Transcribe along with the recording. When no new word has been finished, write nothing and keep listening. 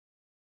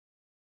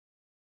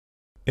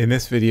In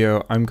this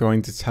video, I'm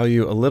going to tell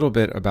you a little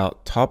bit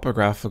about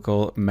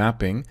topographical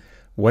mapping,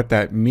 what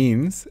that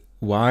means,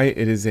 why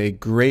it is a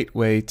great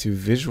way to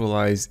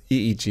visualize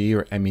EEG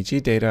or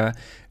MEG data,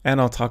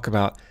 and I'll talk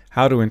about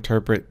how to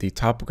interpret the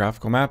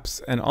topographical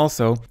maps, and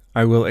also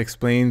I will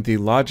explain the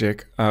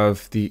logic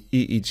of the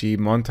EEG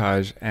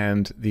montage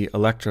and the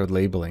electrode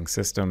labeling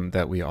system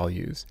that we all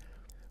use.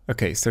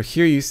 Okay, so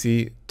here you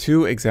see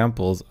two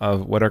examples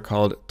of what are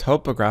called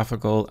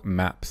topographical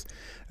maps.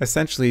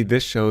 Essentially,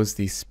 this shows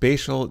the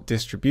spatial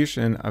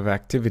distribution of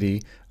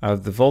activity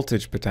of the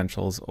voltage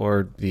potentials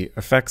or the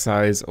effect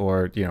size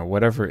or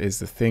whatever is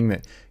the thing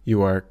that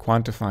you are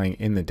quantifying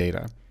in the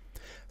data.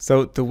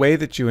 So the way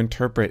that you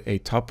interpret a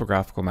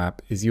topographical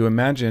map is you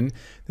imagine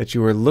that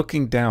you are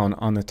looking down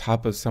on the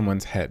top of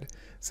someone's head.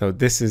 So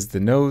this is the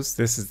nose,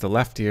 this is the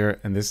left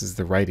ear, and this is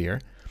the right ear.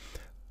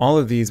 All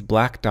of these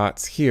black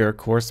dots here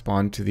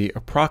correspond to the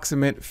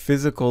approximate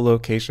physical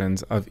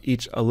locations of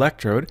each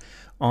electrode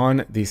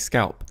on the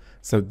scalp.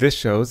 So this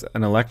shows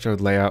an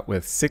electrode layout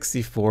with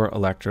 64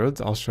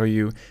 electrodes. I'll show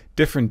you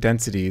different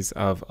densities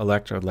of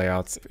electrode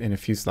layouts in a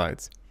few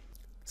slides.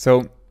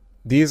 So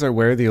these are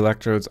where the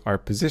electrodes are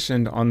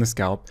positioned on the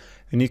scalp,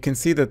 and you can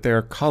see that there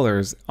are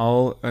colors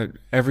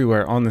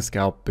everywhere on the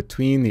scalp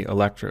between the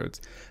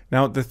electrodes.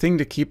 Now, the thing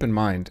to keep in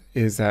mind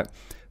is that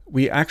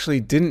we actually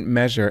didn't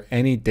measure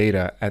any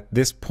data at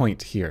this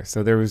point here.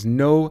 So there was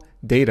no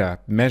data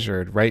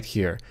measured right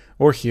here,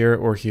 or here,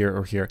 or here,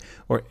 or here,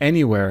 or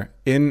anywhere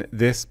in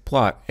this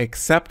plot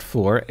except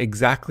for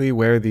exactly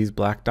where these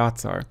black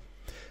dots are.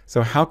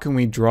 So how can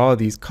we draw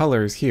these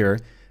colors here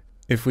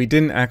if we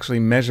didn't actually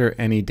measure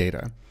any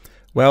data?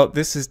 Well,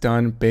 this is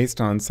done based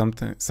on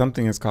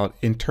something that's called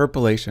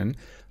interpolation.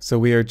 So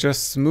we are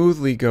just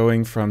smoothly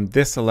going from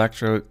this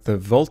electrode, the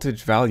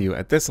voltage value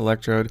at this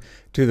electrode,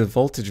 to the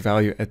voltage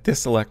value at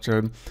this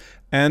electrode,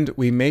 and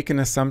we make an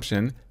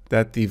assumption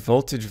that the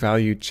voltage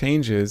value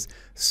changes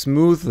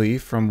smoothly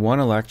from one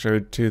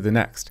electrode to the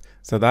next.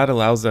 So that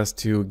allows us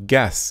to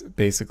guess,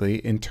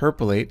 basically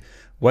interpolate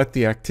what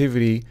the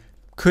activity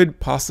could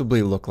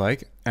possibly look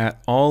like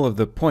at all of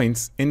the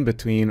points in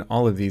between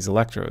all of these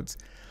electrodes.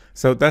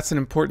 So that's an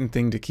important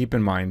thing to keep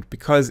in mind,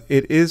 because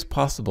it is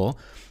possible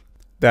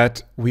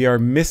that we are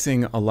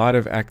missing a lot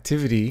of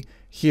activity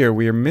here.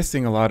 We are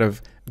missing a lot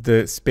of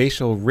the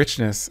spatial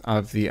richness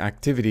of the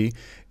activity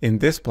in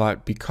this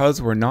plot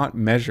because we're not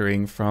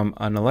measuring from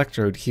an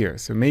electrode here.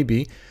 So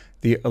maybe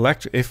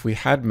if we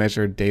had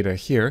measured data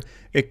here,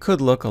 it could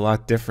look a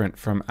lot different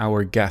from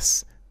our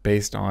guess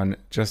based on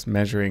just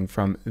measuring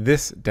from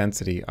this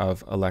density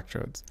of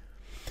electrodes.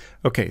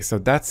 Okay, so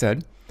that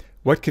said,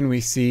 what can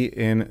we see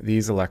in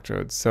these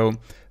electrodes? So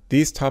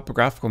these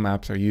topographical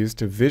maps are used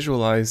to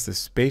visualize the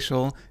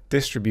spatial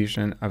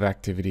distribution of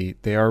activity.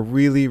 They are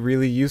really,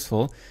 really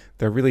useful.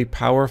 They're really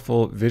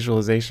powerful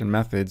visualization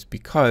methods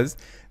because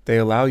they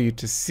allow you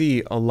to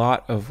see a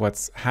lot of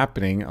what's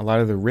happening, a lot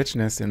of the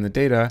richness in the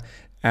data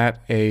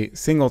at a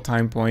single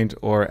time point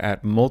or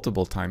at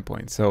multiple time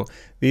points. So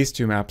these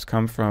two maps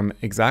come from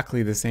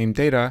exactly the same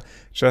data,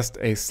 just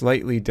a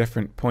slightly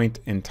different point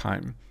in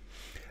time.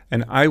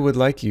 And I would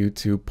like you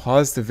to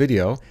pause the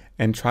video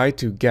and try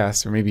to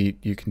guess, or maybe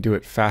you can do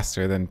it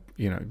faster than,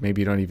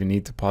 maybe you don't even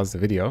need to pause the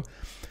video.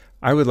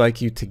 I would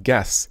like you to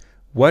guess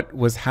what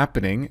was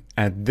happening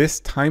at this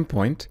time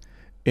point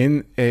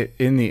in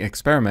the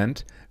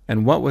experiment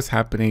and what was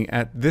happening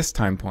at this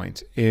time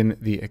point in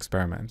the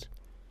experiment.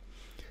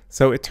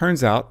 So it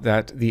turns out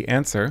that the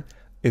answer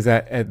is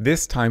that at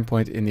this time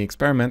point in the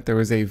experiment, there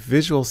was a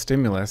visual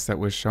stimulus that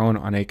was shown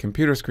on a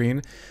computer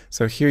screen.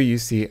 So here you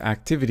see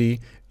activity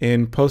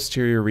in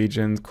posterior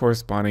regions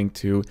corresponding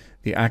to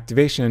the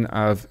activation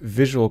of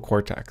visual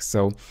cortex.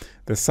 So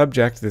the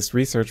subject, this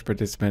research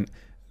participant,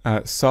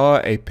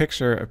 saw a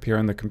picture appear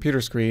on the computer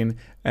screen,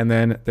 and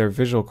then their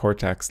visual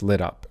cortex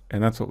lit up.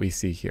 And that's what we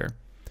see here.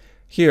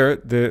 Here,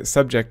 the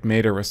subject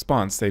made a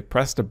response. They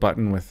pressed a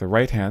button with the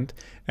right hand,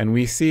 and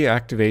we see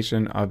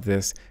activation of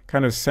this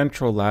kind of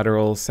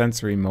central-lateral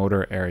sensory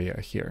motor area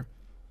here.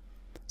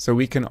 So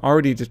we can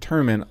already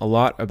determine a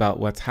lot about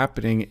what's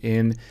happening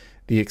in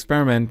the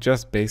experiment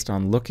just based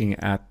on looking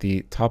at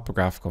the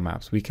topographical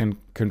maps. We can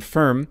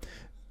confirm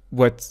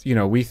what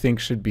we think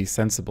should be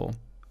sensible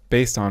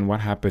based on what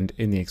happened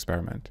in the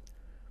experiment.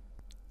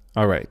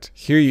 All right,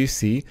 here you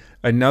see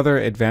another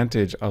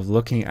advantage of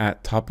looking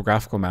at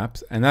topographical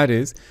maps, and that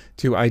is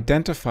to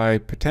identify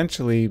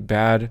potentially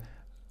bad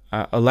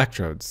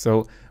electrodes.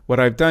 So what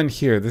I've done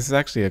here, this is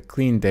actually a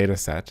clean data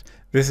set.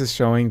 This is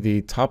showing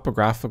the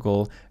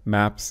topographical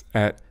maps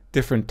at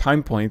different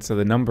time points. So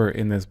the number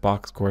in this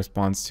box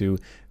corresponds to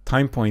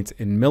time points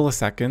in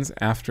milliseconds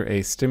after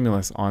a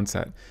stimulus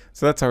onset.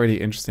 So that's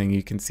already interesting.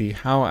 You can see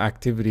how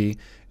activity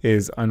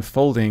is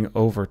unfolding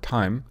over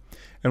time.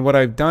 And what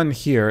I've done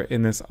here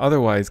in this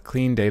otherwise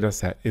clean data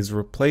set is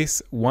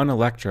replace one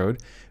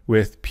electrode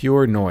with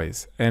pure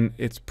noise. And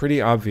it's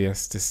pretty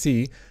obvious to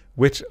see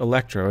which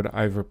electrode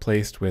I've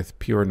replaced with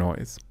pure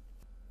noise.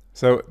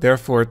 So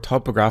therefore,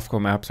 topographical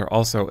maps are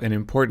also an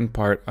important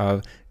part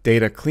of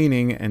data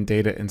cleaning and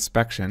data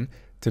inspection.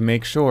 to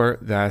make sure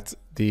that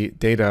the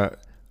data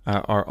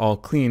are all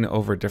clean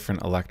over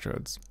different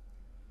electrodes.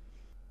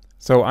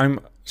 So I'm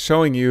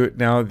showing you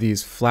now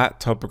these flat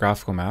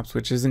topographical maps,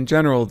 which is in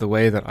general the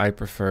way that I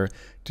prefer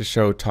to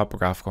show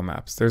topographical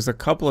maps. There's a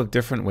couple of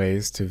different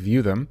ways to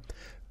view them.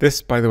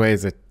 This, by the way,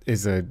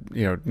 is a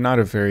not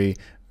a very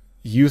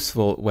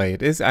useful way.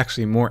 It is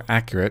actually more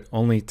accurate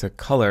only to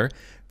color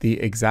the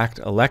exact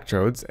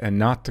electrodes and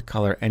not to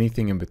color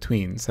anything in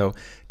between. So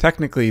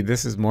technically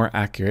this is more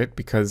accurate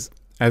because,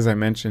 as I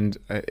mentioned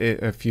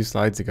a few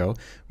slides ago,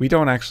 we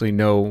don't actually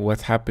know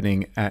what's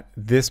happening at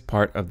this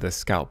part of the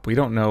scalp. We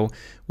don't know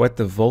what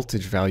the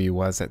voltage value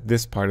was at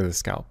this part of the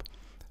scalp.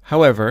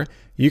 However,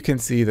 you can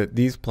see that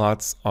these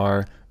plots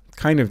are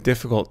kind of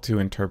difficult to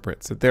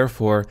interpret. So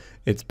therefore,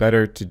 it's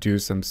better to do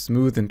some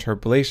smooth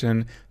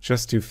interpolation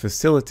just to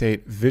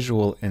facilitate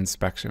visual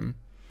inspection.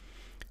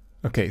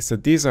 Okay, so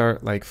these are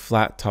like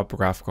flat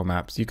topographical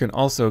maps. You can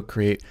also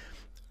create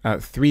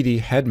 3D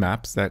head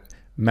maps that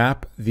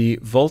map the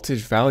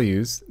voltage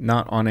values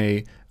not on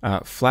a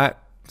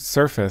flat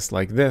surface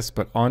like this,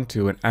 but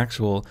onto an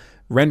actual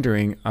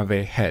rendering of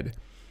a head.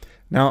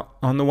 Now,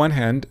 on the one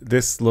hand,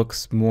 this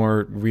looks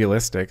more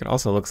realistic. It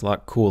also looks a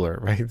lot cooler,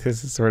 right?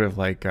 This is sort of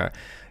like,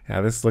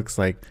 this looks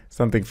like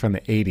something from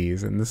the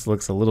 80s, and this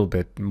looks a little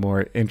bit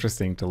more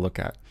interesting to look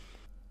at.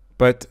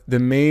 But the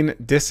main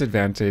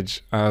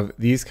disadvantage of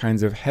these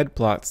kinds of head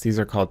plots, these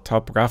are called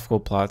topographical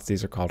plots,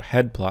 these are called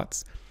head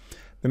plots.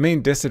 The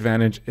main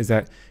disadvantage is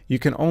that you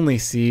can only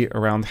see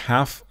around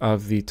half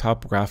of the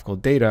topographical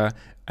data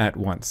at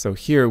once. So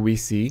here we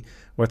see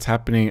what's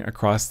happening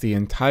across the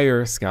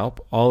entire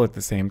scalp all at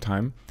the same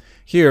time.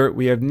 Here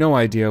we have no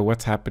idea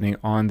what's happening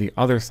on the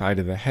other side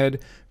of the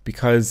head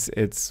because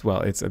it's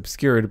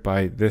obscured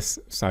by this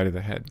side of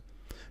the head.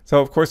 So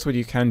of course what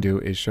you can do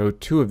is show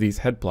two of these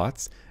head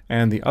plots,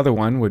 and the other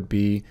one would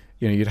be,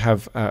 you'd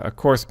have a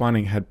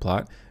corresponding head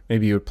plot.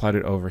 Maybe you would plot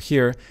it over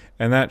here,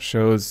 and that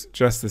shows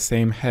just the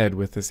same head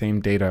with the same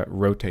data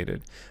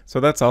rotated. So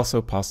that's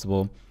also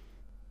possible.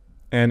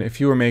 And if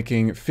you were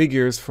making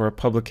figures for a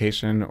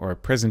publication or a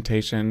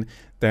presentation,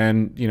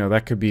 then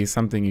that could be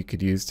something you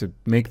could use to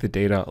make the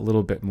data a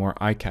little bit more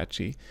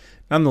eye-catchy.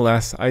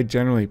 Nonetheless, I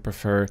generally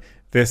prefer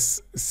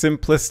this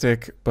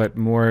simplistic but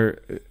more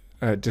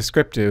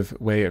descriptive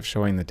way of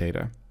showing the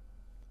data.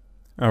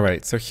 All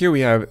right, so here we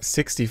have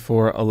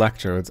 64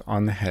 electrodes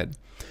on the head.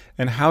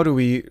 And how do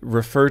we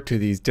refer to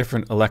these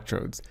different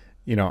electrodes?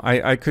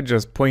 I could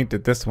just point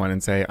at this one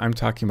and say, I'm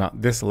talking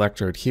about this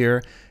electrode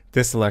here,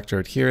 this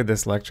electrode here,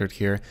 this electrode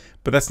here,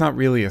 but that's not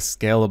really a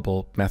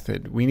scalable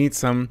method. We need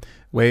some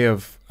way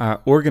of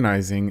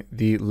organizing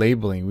the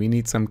labeling. We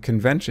need some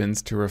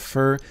conventions to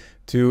refer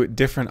to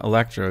different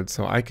electrodes.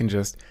 So I can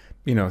just,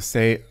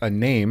 say a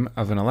name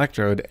of an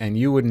electrode and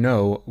you would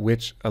know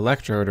which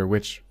electrode or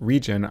which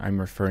region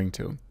I'm referring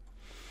to.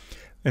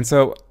 And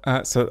so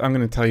I'm going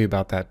to tell you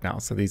about that now.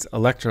 So these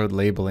electrode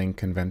labeling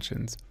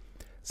conventions.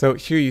 So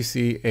here you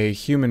see a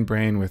human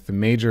brain with the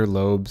major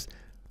lobes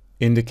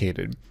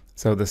indicated.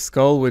 So the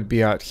skull would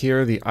be out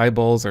here, the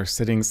eyeballs are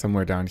sitting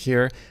somewhere down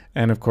here,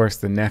 and of course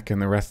the neck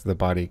and the rest of the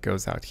body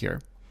goes out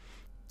here.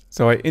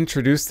 So I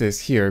introduced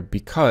this here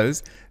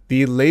because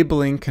the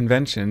labeling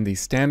convention, the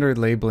standard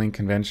labeling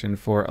convention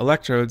for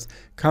electrodes,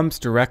 comes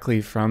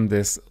directly from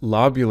this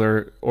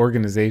lobular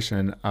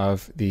organization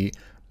of the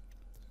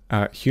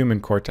human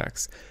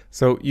cortex.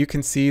 So you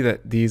can see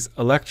that these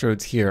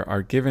electrodes here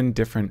are given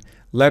different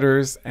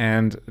letters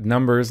and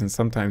numbers, and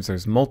sometimes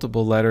there's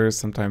multiple letters,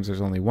 sometimes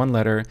there's only one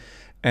letter.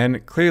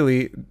 And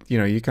clearly,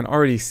 you can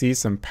already see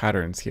some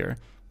patterns here.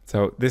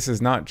 So this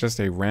is not just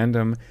a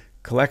random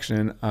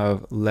collection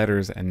of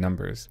letters and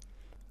numbers.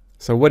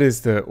 So what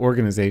is the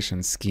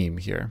organization scheme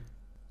here?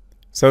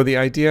 So the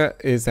idea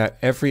is that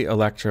every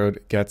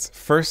electrode gets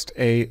first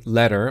a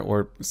letter,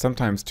 or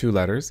sometimes two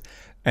letters,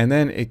 and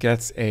then it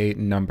gets a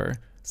number.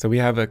 So we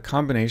have a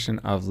combination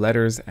of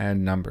letters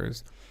and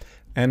numbers.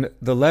 And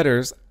the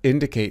letters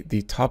indicate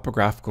the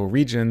topographical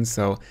regions.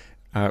 So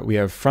we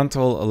have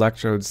frontal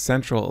electrodes,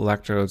 central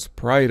electrodes,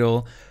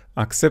 parietal,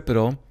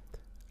 occipital,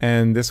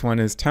 and this one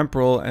is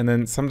temporal. And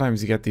then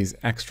sometimes you get these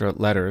extra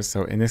letters.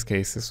 So in this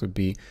case, this would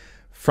be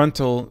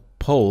frontal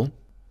pole.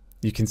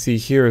 You can see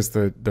here is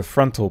the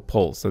frontal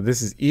pole. So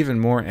this is even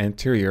more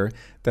anterior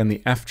than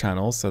the F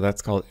channel. So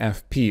that's called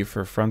FP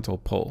for frontal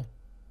pole.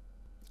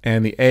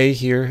 And the A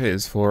here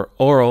is for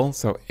oral.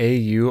 So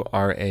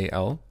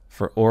AURAL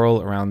for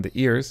oral around the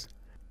ears.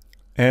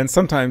 And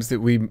sometimes that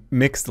we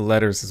mix the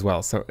letters as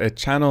well. So a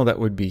channel that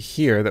would be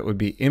here, that would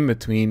be in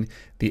between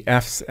the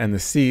F's and the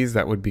C's,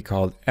 that would be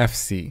called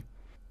FC.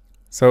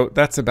 So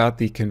that's about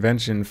the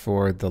convention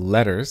for the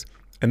letters.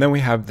 And then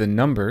we have the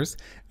numbers,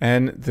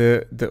 and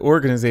the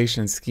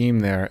organization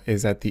scheme there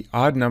is that the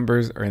odd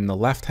numbers are in the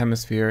left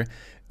hemisphere,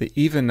 the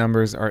even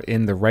numbers are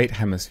in the right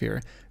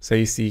hemisphere. So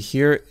you see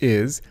here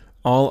is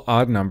all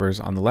odd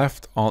numbers on the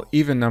left, all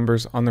even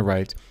numbers on the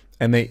right,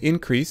 and they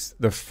increase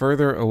the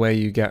further away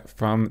you get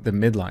from the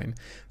midline.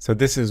 So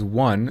this is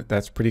 1,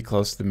 that's pretty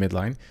close to the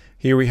midline.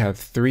 Here we have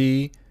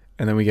 3,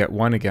 and then we get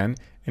 1 again,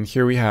 And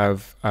here we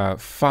have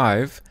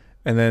 5,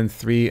 and then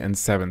 3 and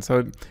 7. So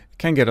it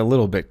can get a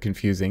little bit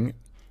confusing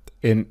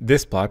in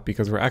this plot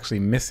because we're actually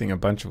missing a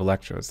bunch of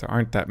electrodes. There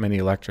aren't that many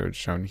electrodes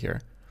shown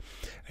here.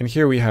 And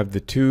here we have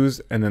the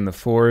 2s, and then the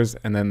 4s,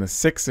 and then the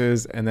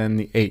 6s, and then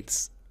the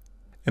 8s.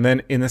 And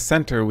then in the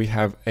center we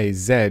have a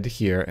Z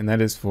here, and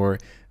that is for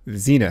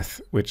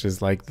zenith, which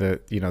is like the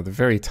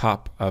very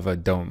top of a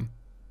dome.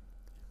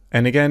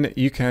 And again,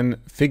 you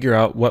can figure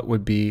out what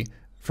would be,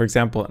 for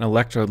example, an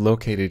electrode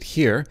located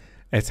here.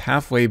 It's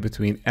halfway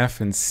between F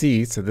and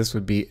C, so this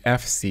would be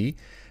FC.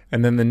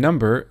 And then the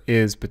number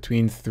is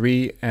between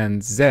 3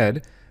 and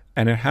Z,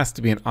 and it has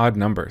to be an odd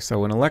number.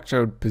 So an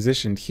electrode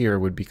positioned here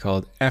would be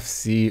called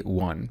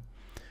FC1.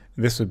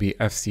 This would be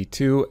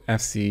FC2,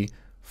 FC4,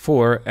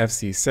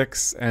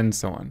 FC6, and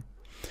so on.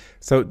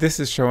 So this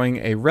is showing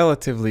a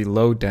relatively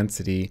low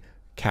density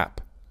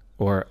cap,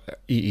 or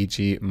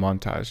EEG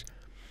montage.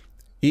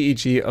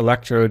 EEG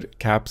electrode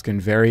caps can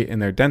vary in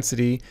their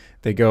density.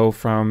 They go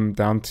from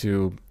down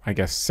to, I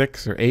guess,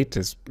 6 or 8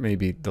 is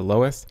maybe the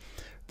lowest.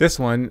 This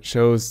one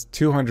shows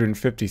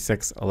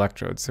 256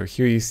 electrodes. So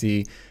here you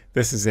see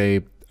this is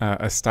a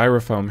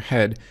styrofoam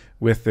head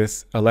with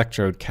this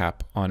electrode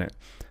cap on it.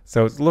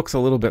 So it looks a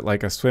little bit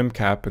like a swim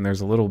cap, and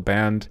there's a little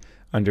band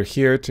under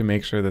here to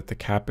make sure that the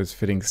cap is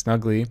fitting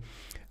snugly.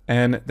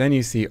 And then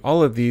you see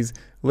all of these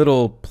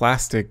little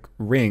plastic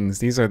rings.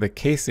 These are the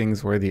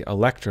casings where the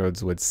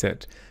electrodes would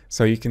sit.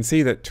 So you can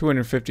see that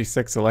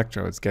 256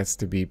 electrodes gets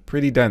to be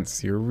pretty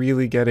dense. You're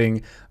really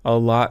getting a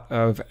lot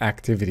of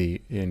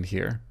activity in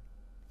here.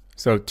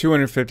 So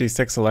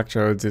 256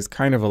 electrodes is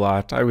kind of a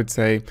lot. I would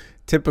say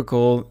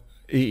typical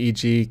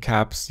EEG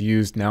caps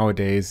used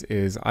nowadays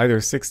is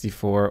either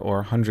 64 or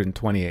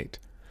 128.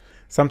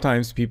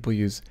 Sometimes people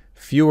use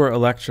fewer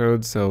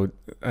electrodes, so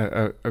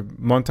a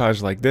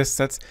montage like this,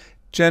 that's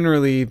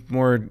generally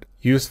more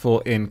useful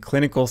in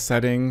clinical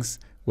settings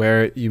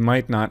where you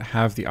might not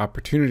have the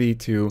opportunity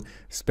to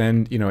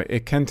spend,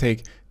 it can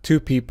take 2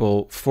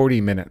 people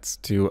 40 minutes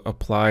to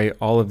apply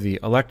all of the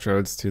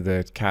electrodes to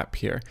the cap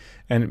here.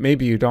 And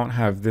maybe you don't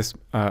have this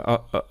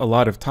a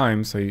lot of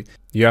time, so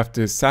you have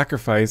to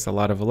sacrifice a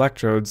lot of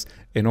electrodes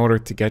in order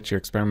to get your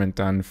experiment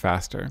done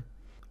faster.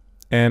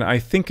 And I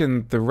think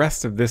in the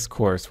rest of this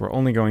course, we're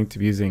only going to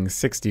be using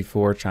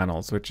 64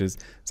 channels, which is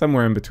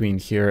somewhere in between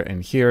here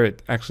and here.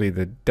 Actually,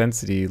 the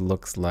density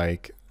looks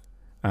like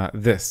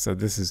this. So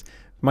this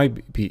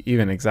might be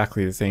even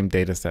exactly the same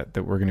data set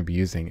that we're going to be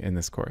using in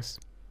this course.